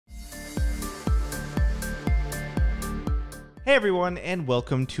Hey everyone, and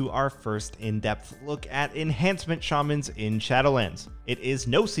welcome to our first in-depth look at enhancement shamans in Shadowlands. It is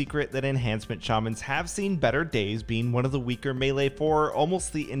no secret that enhancement shamans have seen better days, being one of the weaker melee for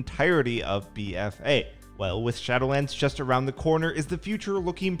almost the entirety of BFA. Well, with Shadowlands just around the corner, is the future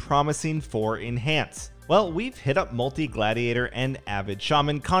looking promising for Enhance? Well, we've hit up multi-gladiator and avid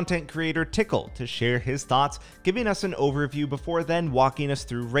shaman content creator Tickle to share his thoughts, giving us an overview before then walking us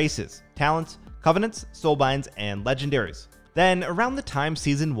through races, talents, covenants, soulbinds, and legendaries. Then, around the time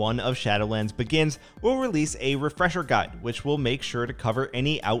Season 1 of Shadowlands begins, we'll release a refresher guide, which will make sure to cover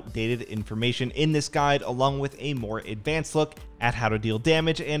any outdated information in this guide, along with a more advanced look at how to deal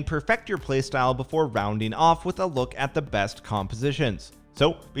damage and perfect your playstyle before rounding off with a look at the best compositions.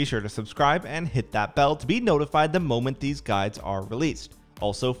 So, be sure to subscribe and hit that bell to be notified the moment these guides are released.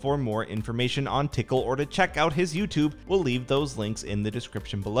 Also, for more information on Tickle or to check out his YouTube, we'll leave those links in the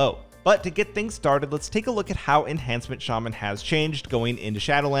description below. But to get things started, let's take a look at how Enhancement Shaman has changed going into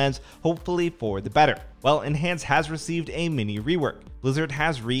Shadowlands, hopefully for the better. Well, Enhance has received a mini rework. Blizzard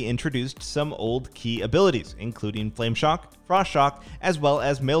has reintroduced some old key abilities, including Flame Shock, Frost Shock, as well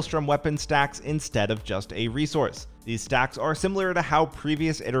as Maelstrom weapon stacks instead of just a resource. These stacks are similar to how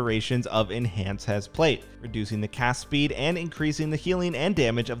previous iterations of Enhance has played, reducing the cast speed and increasing the healing and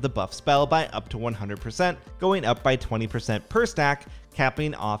damage of the buff spell by up to 100%, going up by 20% per stack,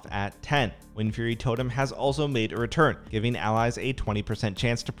 capping off at 10. Windfury Totem has also made a return, giving allies a 20%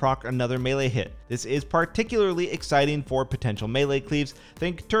 chance to proc another melee hit. This is particularly exciting for potential melee cleaves,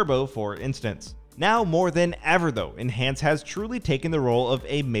 think Turbo for instance. Now more than ever though, Enhance has truly taken the role of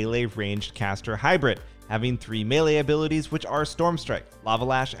a melee ranged caster hybrid, having 3 melee abilities which are Storm Strike, Lava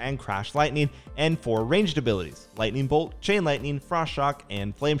Lash, and Crash Lightning, and 4 ranged abilities, Lightning Bolt, Chain Lightning, Frost Shock,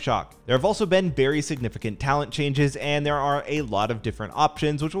 and Flame Shock. There have also been very significant talent changes, and there are a lot of different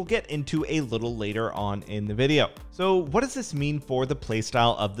options which we'll get into a little later on in the video. So what does this mean for the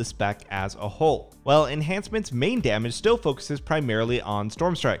playstyle of the spec as a whole? Well, Enhancement's main damage still focuses primarily on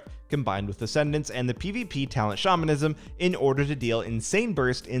Storm Strike, combined with Ascendance and the PvP talent Shamanism in order to deal insane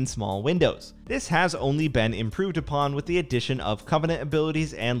burst in small windows. This has only been improved upon with the addition of Covenant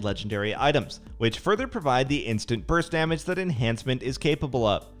abilities and legendary items, which further provide the instant burst damage that Enhancement is capable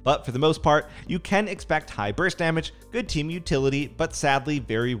of. But for the most part, you can expect high burst damage, good team utility, but sadly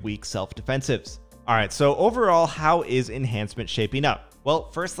very weak self-defensives. Alright, so overall, how is Enhancement shaping up?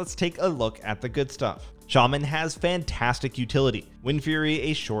 Well, first let's take a look at the good stuff. Shaman has fantastic utility. Windfury,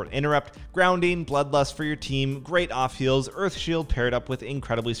 a short interrupt, grounding, bloodlust for your team, great off heals, earth shield paired up with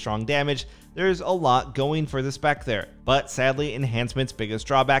incredibly strong damage. There's a lot going for the spec there. But sadly, Enhancement's biggest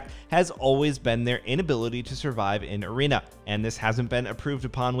drawback has always been their inability to survive in arena, and this hasn't been approved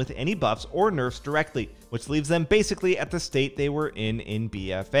upon with any buffs or nerfs directly, which leaves them basically at the state they were in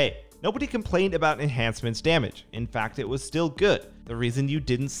BFA. Nobody complained about Enhancement's damage. In fact, it was still good. The reason you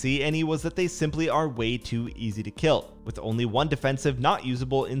didn't see any was that they simply are way too easy to kill, with only one defensive not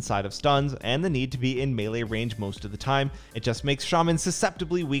usable inside of stuns and the need to be in melee range most of the time. It just makes Shaman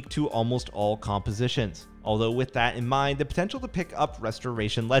susceptibly weak to almost all compositions. Although with that in mind, the potential to pick up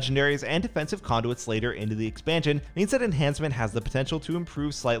Restoration Legendaries and defensive Conduits later into the expansion means that Enhancement has the potential to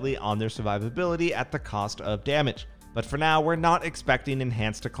improve slightly on their survivability at the cost of damage. But for now, we're not expecting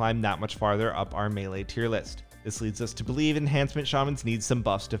Enhance to climb that much farther up our melee tier list. This leads us to believe Enhancement Shamans need some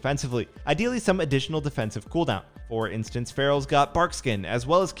buffs defensively, ideally some additional defensive cooldown. For instance, Ferals got Barkskin, as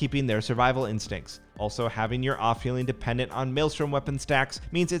well as keeping their survival instincts. Also, having your off-healing dependent on Maelstrom weapon stacks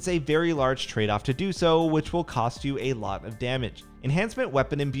means it's a very large trade-off to do so, which will cost you a lot of damage. Enhancement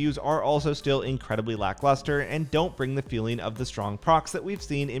weapon imbues are also still incredibly lackluster and don't bring the feeling of the strong procs that we've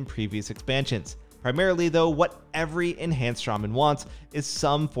seen in previous expansions. Primarily though, what every Enhanced Shaman wants is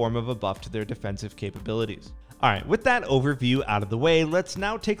some form of a buff to their defensive capabilities. Alright, with that overview out of the way, let's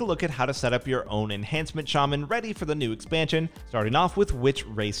now take a look at how to set up your own Enhancement Shaman ready for the new expansion, starting off with which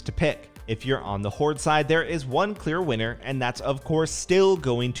race to pick. If you're on the Horde side, there is one clear winner, and that's of course still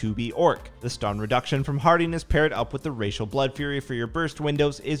going to be Orc. The stun reduction from hardiness paired up with the racial blood fury for your burst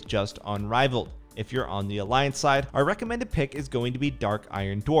windows is just unrivaled. If you're on the Alliance side, our recommended pick is going to be Dark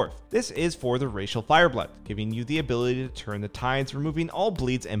Iron Dwarf. This is for the racial Fireblood, giving you the ability to turn the tides, removing all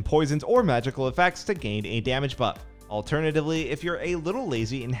bleeds and poisons or magical effects to gain a damage buff. Alternatively, if you're a little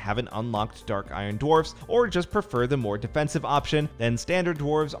lazy and haven't unlocked Dark Iron Dwarfs, or just prefer the more defensive option, then Standard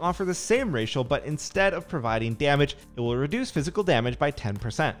Dwarves offer the same racial, but instead of providing damage, it will reduce physical damage by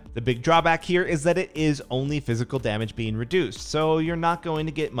 10%. The big drawback here is that it is only physical damage being reduced, so you're not going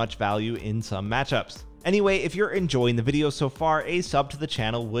to get much value in some matchups. Anyway, if you're enjoying the video so far, a sub to the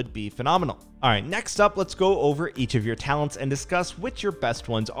channel would be phenomenal. Alright, next up, let's go over each of your talents and discuss which your best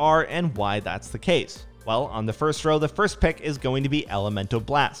ones are and why that's the case. Well, on the first row, the first pick is going to be Elemental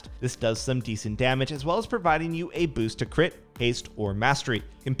Blast. This does some decent damage as well as providing you a boost to crit, haste, or mastery.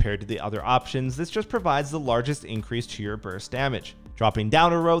 Compared to the other options, this just provides the largest increase to your burst damage. Dropping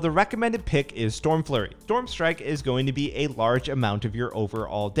down a row, the recommended pick is Storm Flurry. Storm Strike is going to be a large amount of your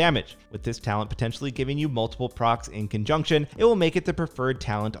overall damage. With this talent potentially giving you multiple procs in conjunction, it will make it the preferred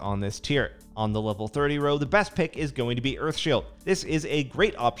talent on this tier. On the level 30 row, the best pick is going to be Earth Shield. This is a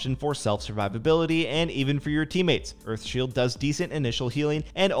great option for self-survivability and even for your teammates. Earth Shield does decent initial healing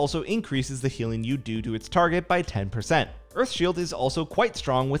and also increases the healing you do to its target by 10%. Earth Shield is also quite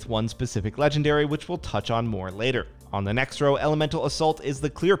strong with one specific legendary, which we'll touch on more later. On the next row, Elemental Assault is the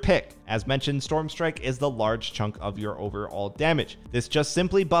clear pick. As mentioned, Storm Strike is the large chunk of your overall damage. This just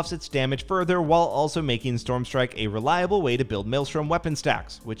simply buffs its damage further while also making Storm Strike a reliable way to build Maelstrom weapon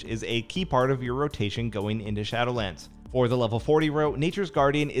stacks, which is a key part of your rotation going into Shadowlands. For the level 40 row, Nature's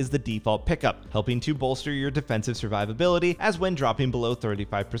Guardian is the default pickup, helping to bolster your defensive survivability, as when dropping below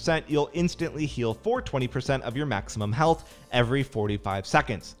 35%, you'll instantly heal for 20% of your maximum health every 45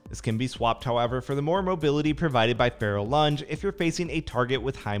 seconds. This can be swapped, however, for the more mobility provided by Feral Lunge if you're facing a target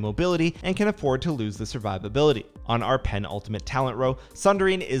with high mobility and can afford to lose the survivability. On our penultimate talent row,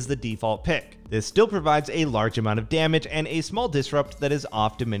 Sundering is the default pick. This still provides a large amount of damage and a small disrupt that is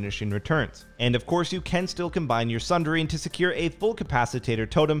off diminishing returns. And of course, you can still combine your Sundering to secure a full Capacitator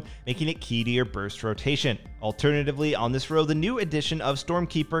totem, making it key to your burst rotation. Alternatively, on this row, the new addition of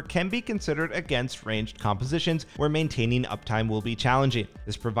Stormkeeper can be considered against ranged compositions where maintaining uptime will be challenging.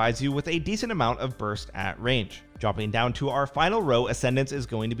 This provides you with a decent amount of burst at range. Dropping down to our final row, Ascendance is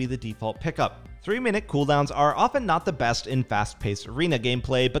going to be the default pickup. 3-minute cooldowns are often not the best in fast-paced arena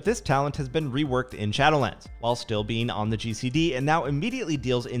gameplay, but this talent has been reworked in Shadowlands, while still being on the GCD, and now immediately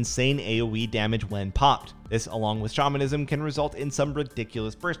deals insane AoE damage when popped. This, along with Shamanism, can result in some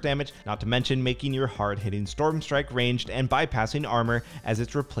ridiculous burst damage, not to mention making your hard-hitting Storm Strike ranged and bypassing armor as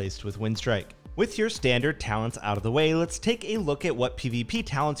it's replaced with Wind Strike. With your standard talents out of the way, let's take a look at what PvP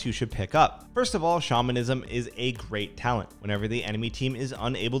talents you should pick up. First of all, Shamanism is a great talent. Whenever the enemy team is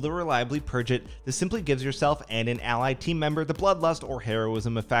unable to reliably purge it, this simply gives yourself and an allied team member the Bloodlust or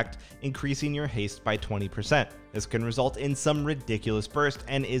Heroism effect, increasing your haste by 20%. This can result in some ridiculous burst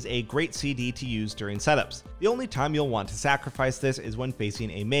and is a great CD to use during setups. The only time you'll want to sacrifice this is when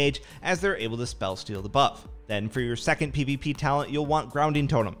facing a mage, as they're able to spell steal the buff. Then for your second PvP talent, you'll want Grounding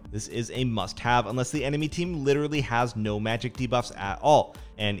Totem. This is a must-have unless the enemy team literally has no magic debuffs at all,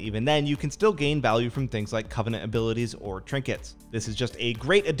 and even then you can still gain value from things like Covenant abilities or trinkets. This is just a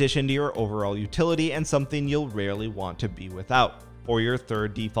great addition to your overall utility and something you'll rarely want to be without. For your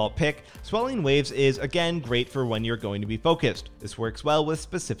third default pick, Swelling Waves is again great for when you're going to be focused. This works well with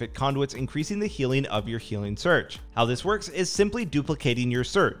specific conduits, increasing the healing of your healing surge. How this works is simply duplicating your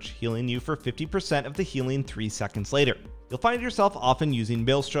surge, healing you for 50% of the healing 3 seconds later. You'll find yourself often using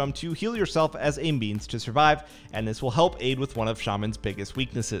Maelstrom to heal yourself as a means to survive, and this will help aid with one of Shaman's biggest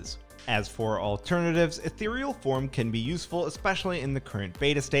weaknesses. As for alternatives, Ethereal Form can be useful, especially in the current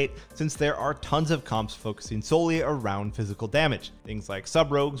beta state, since there are tons of comps focusing solely around physical damage, things like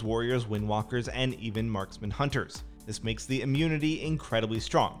Sub-Rogues, Warriors, Windwalkers, and even Marksman Hunters. This makes the immunity incredibly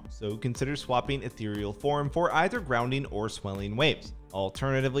strong, so consider swapping Ethereal Form for either Grounding or Swelling Waves.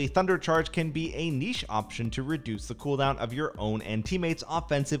 Alternatively, Thunder Charge can be a niche option to reduce the cooldown of your own and teammates'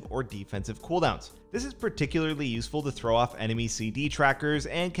 offensive or defensive cooldowns. This is particularly useful to throw off enemy CD trackers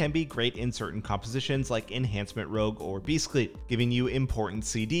and can be great in certain compositions like Enhancement Rogue or Beastcleave, giving you important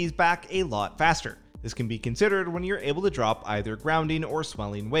CDs back a lot faster. This can be considered when you're able to drop either Grounding or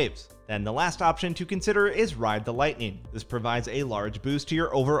Swelling Waves. Then the last option to consider is Ride the Lightning. This provides a large boost to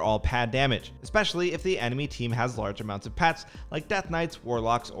your overall pad damage, especially if the enemy team has large amounts of pets like Death Knights,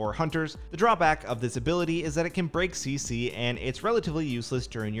 Warlocks, or Hunters. The drawback of this ability is that it can break CC and it's relatively useless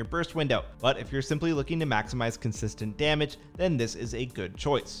during your burst window, but if you're simply looking to maximize consistent damage, then this is a good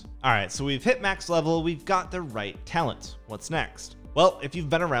choice. Alright, so we've hit max level, we've got the right talents. What's next? Well, if you've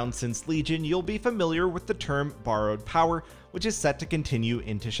been around since Legion, you'll be familiar with the term Borrowed Power, which is set to continue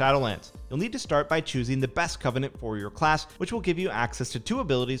into Shadowlands. You'll need to start by choosing the best Covenant for your class, which will give you access to 2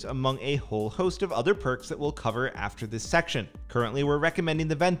 abilities among a whole host of other perks that we'll cover after this section. Currently, we're recommending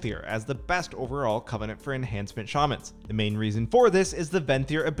the Venthyr as the best overall Covenant for enhancement shamans. The main reason for this is the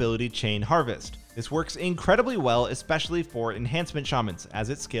Venthyr ability Chain Harvest. This works incredibly well, especially for enhancement shamans, as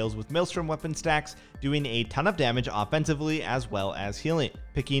it scales with Maelstrom weapon stacks, doing a ton of damage offensively as well as healing.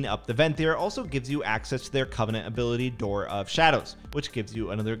 Picking up the Venthyr also gives you access to their Covenant ability Door of Shadows, which gives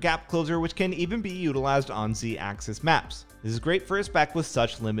you another gap closer which can even be utilized on Z-axis maps. This is great for a spec with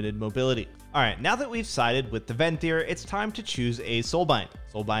such limited mobility. Alright, now that we've sided with the Venthyr, it's time to choose a Soulbind.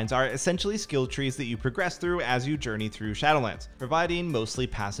 Soulbinds are essentially skill trees that you progress through as you journey through Shadowlands, providing mostly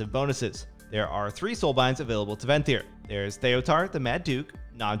passive bonuses. There are 3 Soulbinds available to Venthyr. There's Theotar, the Mad Duke,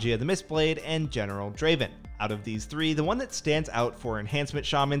 Nagia the Mistblade, and General Draven. Out of these 3, the one that stands out for enhancement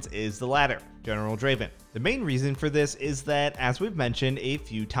shamans is the latter, General Draven. The main reason for this is that, as we've mentioned a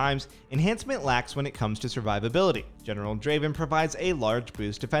few times, enhancement lacks when it comes to survivability. General Draven provides a large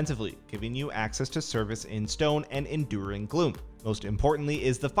boost defensively, giving you access to Service in Stone and Enduring Gloom. Most importantly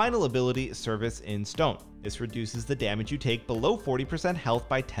is the final ability, Service in Stone. This reduces the damage you take below 40% health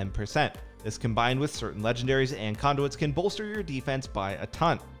by 10%. This combined with certain legendaries and conduits can bolster your defense by a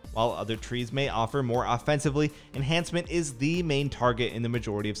ton. While other trees may offer more offensively, enhancement is the main target in the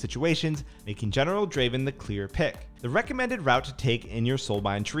majority of situations, making General Draven the clear pick. The recommended route to take in your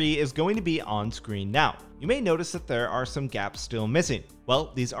Soulbind tree is going to be on screen now. You may notice that there are some gaps still missing.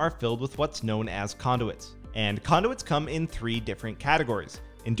 Well, these are filled with what's known as conduits. And conduits come in 3 different categories: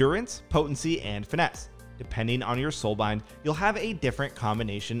 endurance, potency, and finesse. Depending on your Soulbind, you'll have a different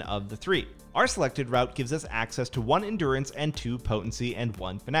combination of the 3. Our selected route gives us access to 1 endurance and 2 potency and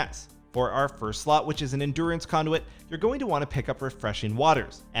 1 finesse. For our first slot, which is an endurance conduit, you're going to want to pick up Refreshing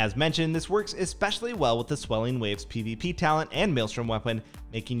Waters. As mentioned, this works especially well with the Swelling Waves PvP talent and Maelstrom weapon,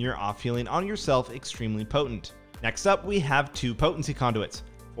 making your off healing on yourself extremely potent. Next up, we have 2 potency conduits.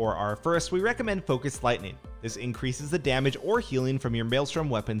 For our first, we recommend Focused Lightning. This increases the damage or healing from your Maelstrom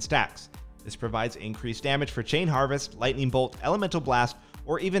weapon stacks. This provides increased damage for Chain Harvest, Lightning Bolt, Elemental Blast,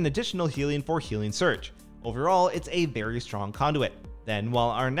 or even additional healing for Healing Surge. Overall, it's a very strong conduit. Then, while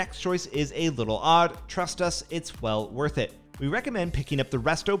our next choice is a little odd, trust us, it's well worth it. We recommend picking up the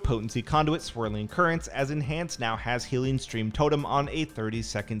Resto Potency Conduit Swirling Currents, as Enhance now has Healing Stream Totem on a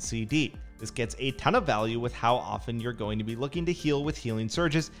 30-second CD. This gets a ton of value with how often you're going to be looking to heal with Healing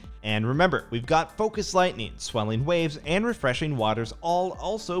Surges. And remember, we've got Focus Lightning, Swelling Waves, and Refreshing Waters all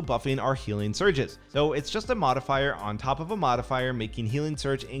also buffing our Healing Surges. So it's just a modifier on top of a modifier, making Healing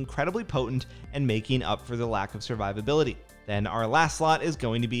Surge incredibly potent and making up for the lack of survivability. Then our last slot is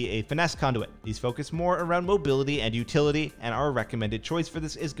going to be a Finesse Conduit. These focus more around mobility and utility, and our recommended choice for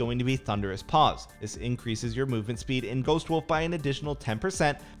this is going to be Thunderous Paws. This increases your movement speed in Ghost Wolf by an additional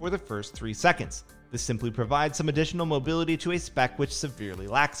 10% for the first 3 seconds. This simply provides some additional mobility to a spec which severely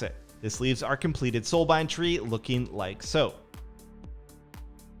lacks it. This leaves our completed Soulbind tree looking like so.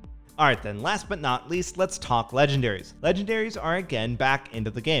 Alright then, last but not least, let's talk Legendaries. Legendaries are again back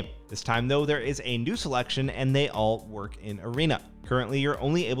into the game. This time though, there is a new selection and they all work in Arena. Currently, you're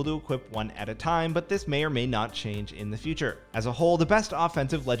only able to equip 1 at a time, but this may or may not change in the future. As a whole, the best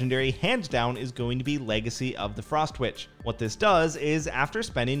offensive legendary hands down is going to be Legacy of the Frost Witch. What this does is, after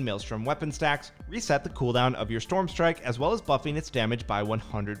spending Maelstrom weapon stacks, reset the cooldown of your Storm Strike as well as buffing its damage by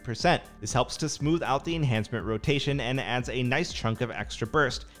 100%. This helps to smooth out the enhancement rotation and adds a nice chunk of extra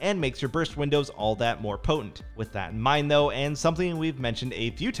burst, and makes your burst windows all that more potent. With that in mind though, and something we've mentioned a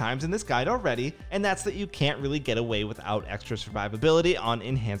few times in this guide already, and that's that you can't really get away without extra survivability on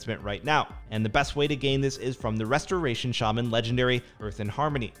enhancement right now, and the best way to gain this is from the Restoration Shaman legendary Earth in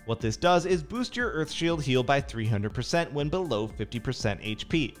Harmony. What this does is boost your Earth Shield heal by 300% when below 50%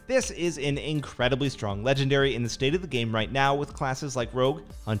 HP. This is an incredibly strong legendary in the state of the game right now, with classes like Rogue,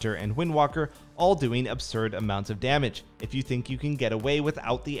 Hunter, and Windwalker all doing absurd amounts of damage. If you think you can get away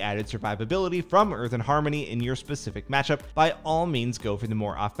without the added survivability from Earth in Harmony in your specific matchup, by all means go for the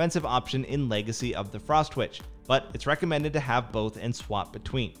more offensive option in Legacy of the Frost Witch, but it's recommended to have both and swap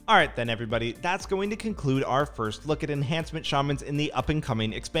between. Alright then everybody, that's going to conclude our first look at enhancement shamans in the up and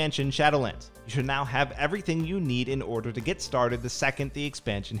coming expansion Shadowlands. You should now have everything you need in order to get started the second the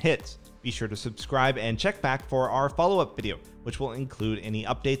expansion hits. Be sure to subscribe and check back for our follow-up video, which will include any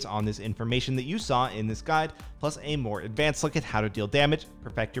updates on this information that you saw in this guide, plus a more advanced look at how to deal damage,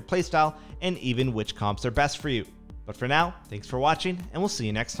 perfect your playstyle, and even which comps are best for you. But for now, thanks for watching, and we'll see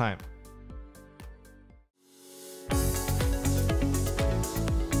you next time.